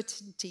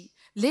uncertainty,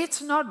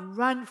 let's not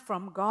run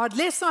from God.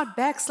 Let's not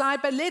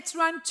backslide, but let's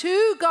run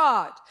to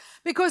God,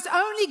 because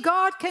only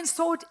God can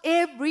sort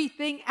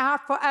everything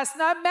out for us,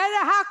 no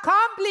matter how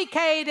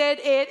complicated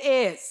it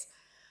is.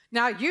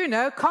 Now, you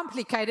know,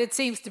 complicated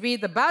seems to be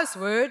the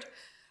buzzword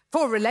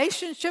for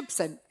relationships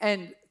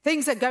and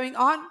things that are going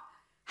on.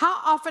 How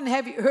often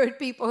have you heard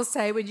people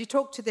say when you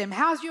talk to them,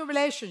 "How's your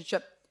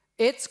relationship?"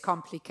 "It's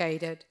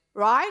complicated,"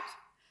 right?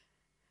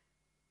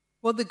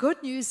 Well, the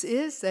good news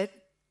is that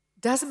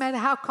doesn't matter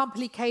how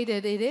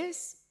complicated it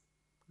is,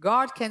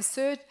 God can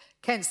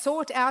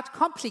sort out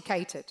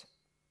complicated.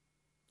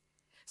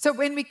 So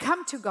when we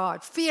come to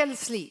God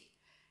fearlessly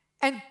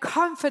and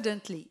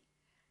confidently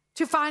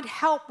to find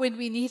help when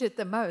we need it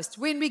the most,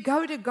 when we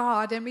go to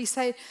God and we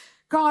say,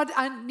 "God,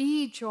 I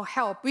need your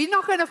help," we're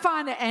not going to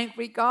find an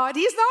angry God.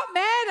 He's not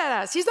mad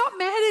at us. He's not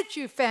mad at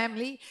you,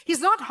 family. He's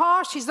not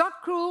harsh. He's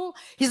not cruel.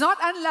 He's not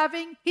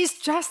unloving. He's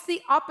just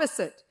the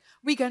opposite.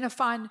 We're going to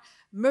find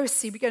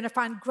mercy. We're going to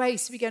find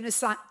grace. We're going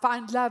to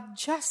find love,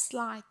 just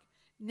like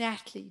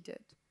Natalie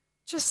did,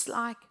 just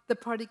like the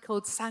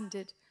prodigal son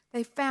did.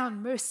 They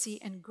found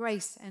mercy and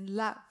grace and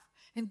love.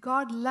 And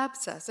God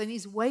loves us, and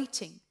He's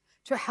waiting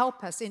to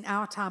help us in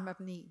our time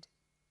of need.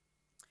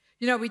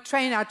 You know, we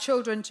train our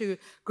children to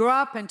grow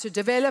up and to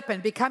develop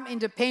and become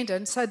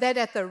independent so that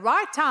at the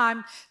right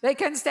time they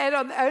can stand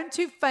on their own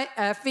two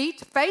feet,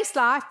 face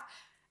life,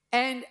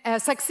 and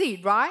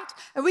succeed, right?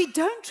 And we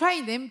don't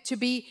train them to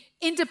be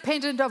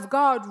independent of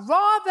God,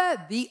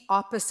 rather the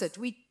opposite.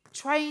 We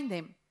train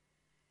them,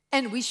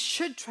 and we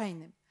should train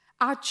them,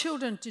 our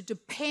children, to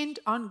depend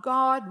on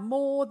God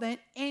more than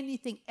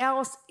anything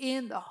else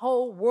in the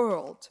whole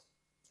world.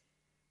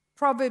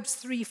 Proverbs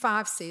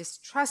 3:5 says,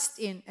 "Trust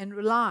in and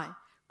rely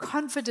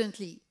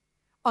confidently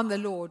on the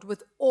Lord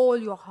with all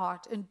your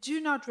heart, and do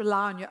not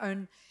rely on your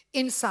own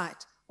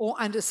insight or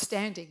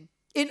understanding.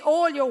 In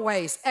all your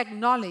ways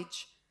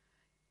acknowledge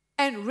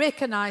and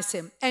recognize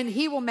Him, and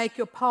He will make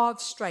your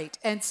paths straight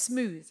and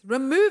smooth,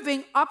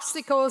 removing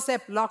obstacles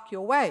that block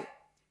your way."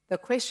 The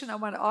question I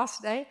want to ask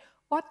today,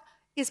 what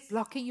is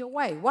blocking your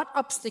way? What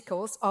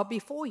obstacles are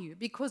before you?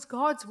 Because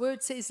God's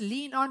word says,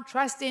 lean on,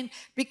 trust in,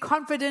 be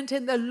confident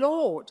in the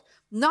Lord,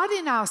 not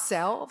in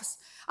ourselves.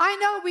 I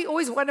know we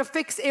always want to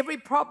fix every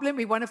problem.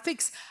 We want to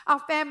fix our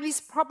family's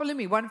problem.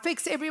 We want to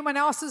fix everyone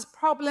else's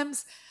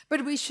problems.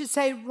 But we should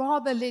say,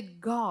 rather let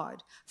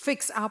God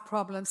fix our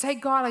problems. Say,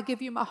 "God, I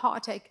give you my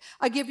heartache.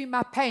 I give you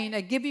my pain.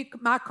 I give you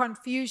my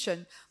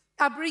confusion.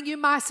 I bring you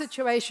my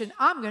situation.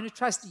 I'm going to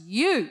trust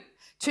you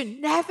to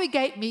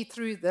navigate me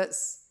through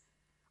this,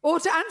 or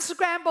to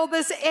unscramble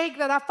this egg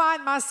that I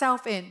find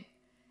myself in."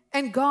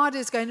 And God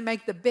is going to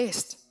make the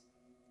best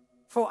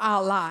for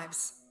our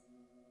lives.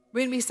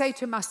 When we say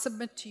to Him, "I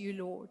submit to you,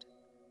 Lord,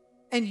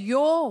 and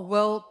your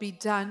will be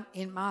done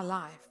in my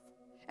life."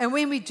 And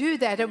when we do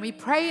that and we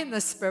pray in the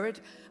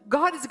Spirit,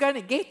 God is going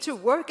to get to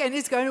work, and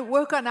He's going to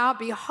work on our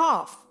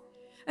behalf.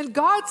 And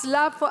God's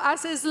love for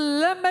us is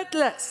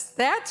limitless.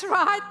 That's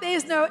right.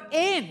 There's no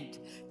end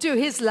to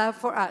His love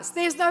for us.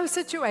 There's no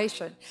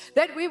situation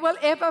that we will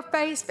ever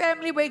face,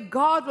 family, where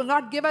God will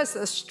not give us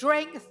the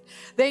strength,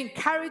 the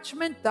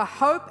encouragement, the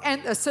hope,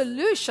 and the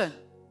solution,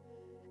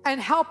 and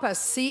help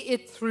us see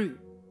it through.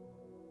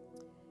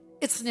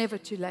 It's never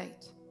too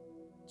late.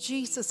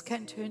 Jesus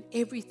can turn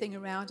everything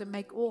around and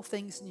make all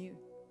things new.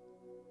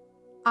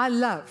 I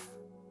love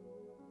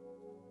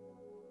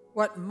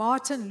what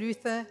Martin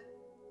Luther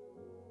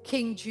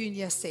King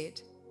Jr.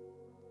 said.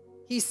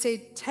 He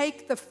said,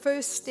 "Take the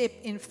first step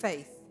in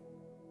faith.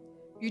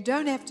 You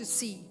don't have to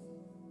see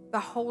the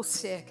whole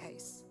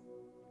staircase.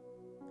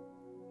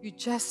 You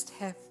just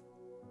have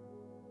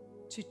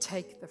to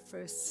take the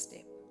first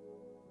step."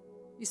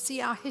 You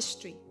see, our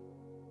history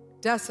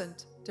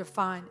doesn't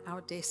define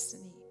our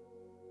destiny.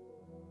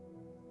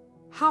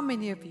 How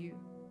many of you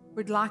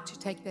would like to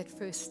take that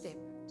first step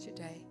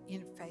today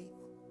in faith?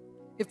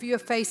 If you're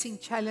facing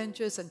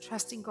challenges and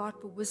trusting God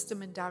for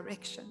wisdom and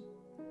direction,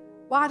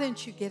 why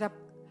don't you get up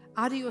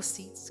out of your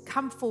seats.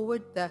 Come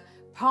forward, the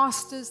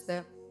pastors,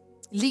 the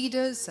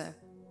leaders, the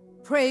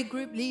prayer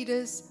group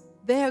leaders,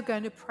 they are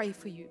going to pray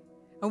for you.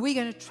 And we're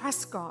going to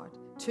trust God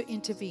to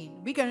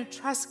intervene. We're going to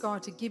trust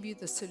God to give you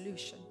the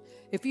solution.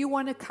 If you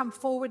want to come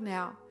forward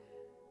now,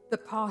 the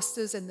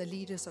pastors and the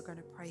leaders are going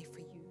to pray for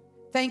you.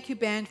 Thank you,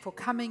 band, for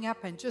coming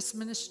up and just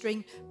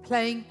ministering,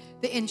 playing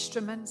the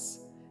instruments.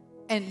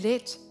 And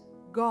let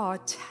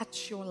God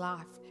touch your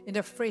life in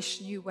a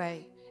fresh new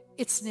way.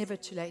 It's never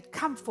too late.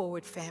 Come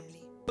forward,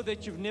 family.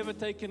 That you've never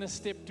taken a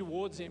step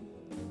towards Him.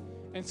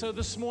 And so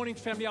this morning,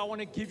 family, I want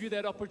to give you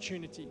that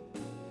opportunity.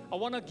 I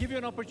want to give you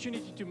an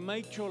opportunity to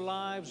make your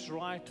lives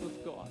right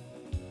with God.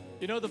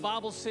 You know, the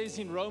Bible says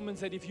in Romans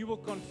that if you will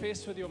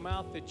confess with your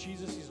mouth that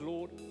Jesus is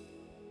Lord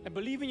and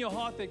believe in your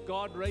heart that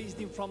God raised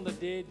Him from the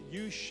dead,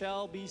 you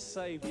shall be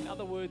saved. In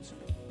other words,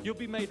 you'll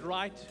be made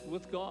right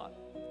with God.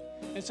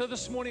 And so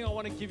this morning, I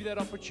want to give you that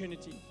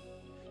opportunity.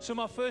 So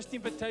my first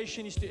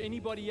invitation is to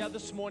anybody here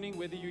this morning,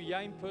 whether you're here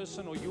in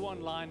person or you're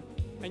online,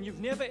 and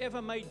you've never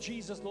ever made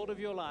Jesus Lord of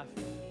your life.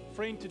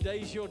 Friend,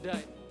 today's your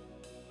day.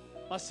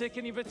 My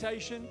second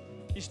invitation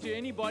is to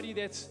anybody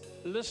that's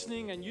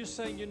listening and you're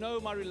saying, you know,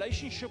 my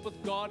relationship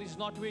with God is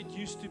not where it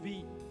used to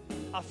be.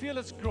 I feel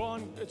it's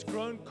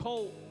grown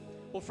cold.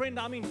 Well, friend,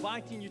 I'm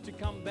inviting you to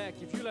come back.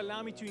 If you'll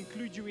allow me to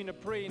include you in a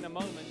prayer in a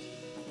moment,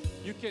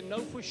 you can know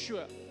for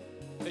sure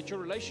that your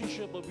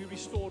relationship will be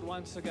restored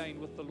once again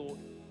with the Lord.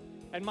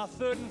 And my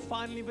third and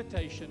final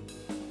invitation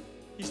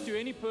is to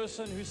any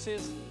person who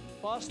says,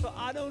 Pastor,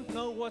 I don't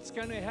know what's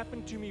going to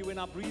happen to me when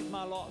I breathe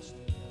my last.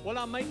 Will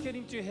I make it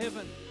into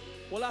heaven?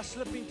 Will I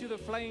slip into the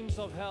flames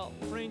of hell?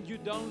 Friend, you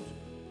don't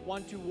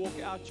want to walk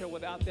out here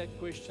without that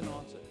question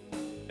answered.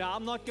 Now,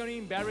 I'm not going to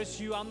embarrass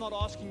you. I'm not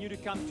asking you to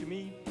come to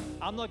me.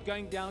 I'm not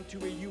going down to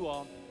where you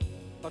are.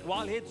 But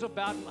while heads are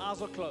bowed and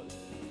eyes are closed,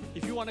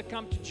 if you want to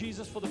come to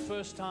Jesus for the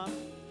first time,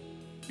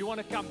 you want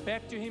to come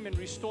back to Him and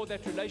restore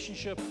that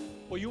relationship,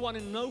 or you want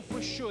to know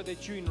for sure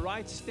that you're in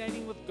right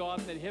standing with God,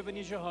 that heaven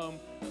is your home,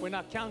 when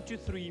I count to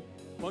 3,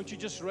 won't you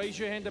just raise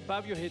your hand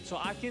above your head so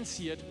I can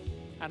see it,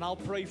 and I'll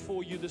pray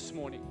for you this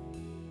morning.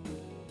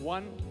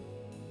 1,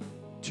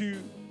 2,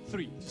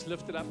 3. Just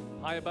lift it up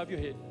high above your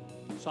head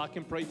so I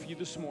can pray for you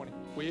this morning.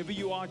 Wherever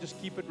you are,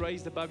 just keep it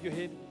raised above your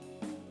head.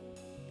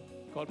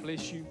 God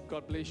bless you.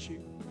 God bless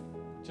you.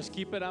 Just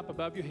keep it up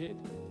above your head.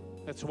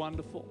 That's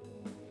wonderful.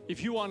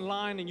 If you're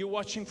online and you're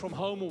watching from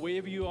home or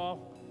wherever you are,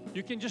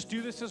 you can just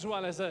do this as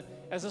well as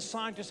a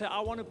sign to say, I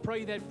want to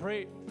pray that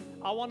prayer.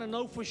 I want to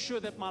know for sure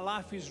that my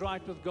life is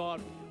right with God.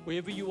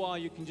 Wherever you are,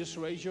 you can just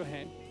raise your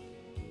hand.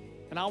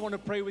 And I want to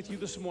pray with you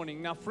this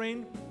morning. Now,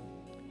 friend,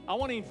 I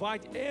want to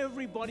invite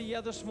everybody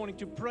here this morning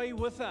to pray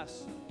with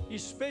us,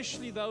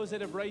 especially those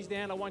that have raised their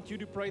hand. I want you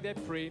to pray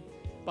that prayer.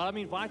 But I'm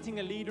inviting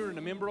a leader and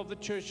a member of the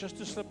church just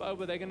to slip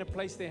over. They're going to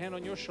place their hand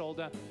on your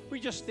shoulder.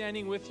 We're just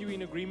standing with you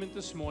in agreement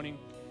this morning.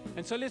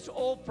 And so let's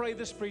all pray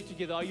this prayer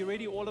together. Are you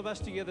ready? All of us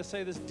together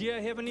say this.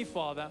 Dear Heavenly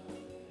Father,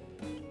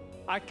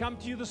 I come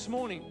to you this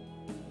morning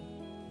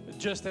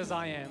just as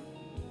I am.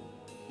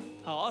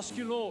 I ask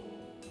you, Lord,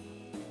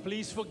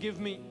 please forgive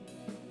me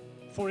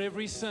for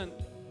every sin.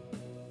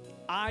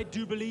 I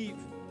do believe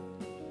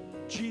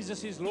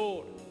Jesus is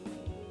Lord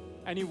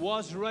and He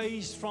was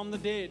raised from the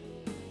dead.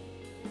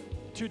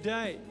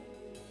 Today,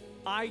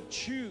 I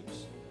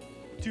choose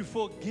to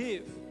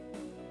forgive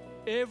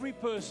every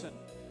person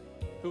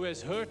who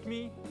has hurt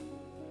me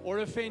or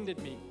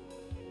offended me.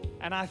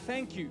 And I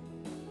thank you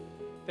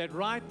that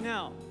right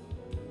now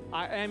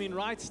I am in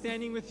right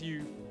standing with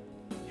you.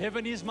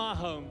 Heaven is my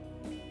home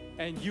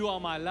and you are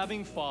my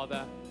loving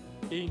Father.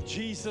 In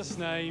Jesus'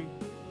 name,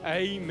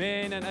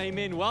 amen and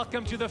amen.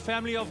 Welcome to the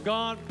family of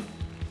God.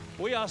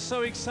 We are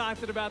so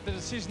excited about the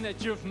decision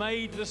that you've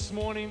made this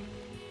morning.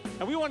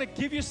 And we want to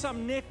give you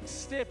some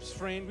next steps,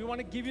 friend. We want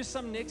to give you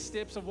some next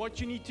steps of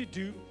what you need to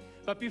do.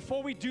 But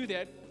before we do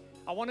that,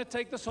 I want to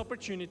take this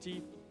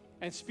opportunity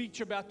and speak to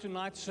you about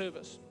tonight's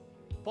service.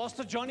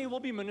 Pastor Johnny will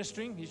be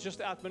ministering. He's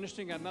just out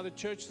ministering at another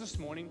church this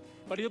morning.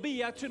 But he'll be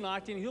here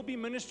tonight and he'll be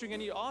ministering.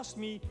 And he asked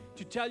me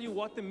to tell you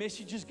what the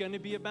message is going to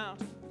be about.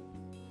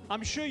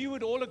 I'm sure you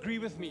would all agree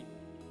with me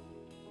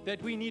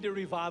that we need a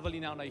revival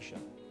in our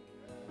nation.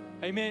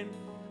 Amen.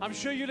 I'm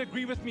sure you'll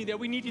agree with me that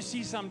we need to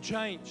see some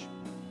change.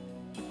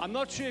 I'm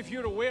not sure if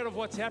you're aware of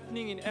what's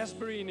happening in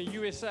Asbury in the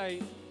USA,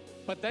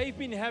 but they've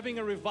been having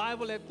a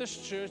revival at this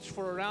church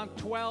for around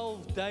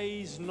 12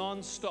 days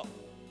non-stop.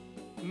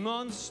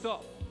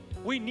 Non-stop.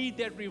 We need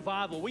that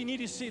revival. We need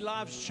to see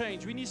lives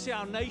change. We need to see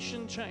our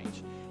nation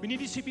change. We need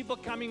to see people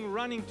coming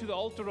running to the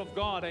altar of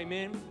God.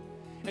 Amen.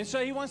 And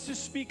so he wants to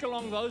speak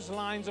along those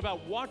lines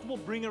about what will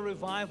bring a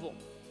revival.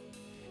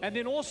 And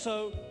then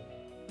also,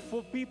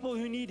 for people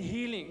who need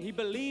healing. He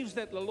believes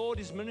that the Lord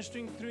is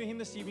ministering through him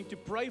this evening to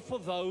pray for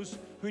those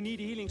who need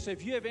healing. So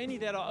if you have any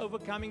that are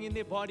overcoming in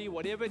their body,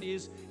 whatever it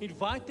is,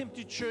 invite them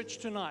to church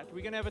tonight.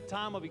 We're going to have a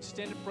time of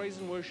extended praise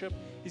and worship.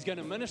 He's going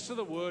to minister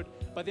the word,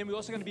 but then we're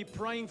also going to be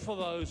praying for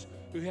those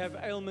who have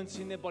ailments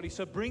in their body.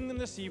 So bring them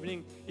this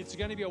evening. It's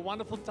going to be a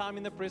wonderful time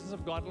in the presence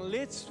of God. And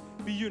let's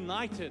be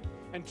united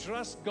and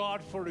trust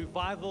God for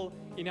revival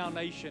in our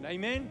nation.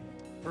 Amen.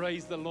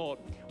 Praise the Lord.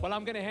 Well,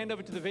 I'm going to hand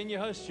over to the venue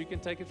host. You can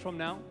take it from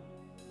now.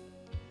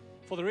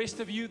 For the rest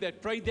of you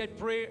that prayed that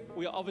prayer,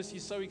 we are obviously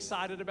so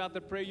excited about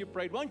the prayer you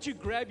prayed. Why don't you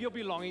grab your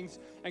belongings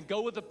and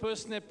go with the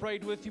person that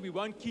prayed with you? We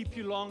won't keep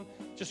you long.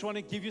 Just want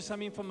to give you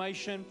some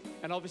information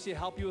and obviously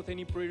help you with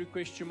any prayer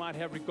requests you might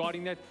have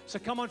regarding that. So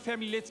come on,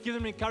 family, let's give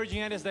them an encouraging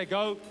hand as they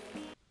go.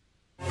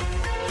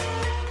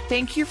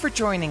 Thank you for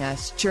joining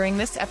us during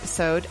this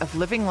episode of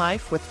Living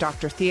Life with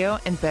Dr. Theo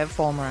and Bev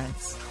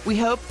Vollmerans. We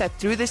hope that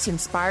through this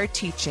inspired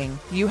teaching,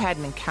 you had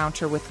an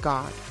encounter with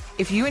God.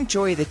 If you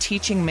enjoy the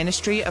teaching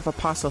ministry of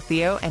Apostle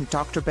Theo and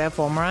Dr. Bev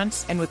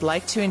Vollmerans and would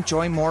like to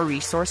enjoy more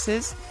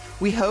resources,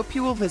 we hope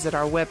you will visit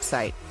our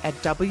website at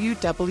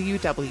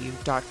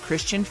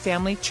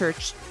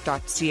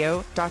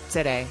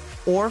www.christianfamilychurch.co.za,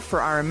 or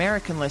for our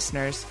American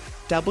listeners,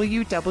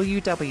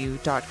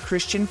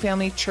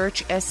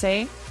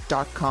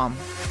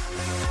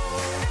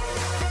 www.christianfamilychurchsa.com.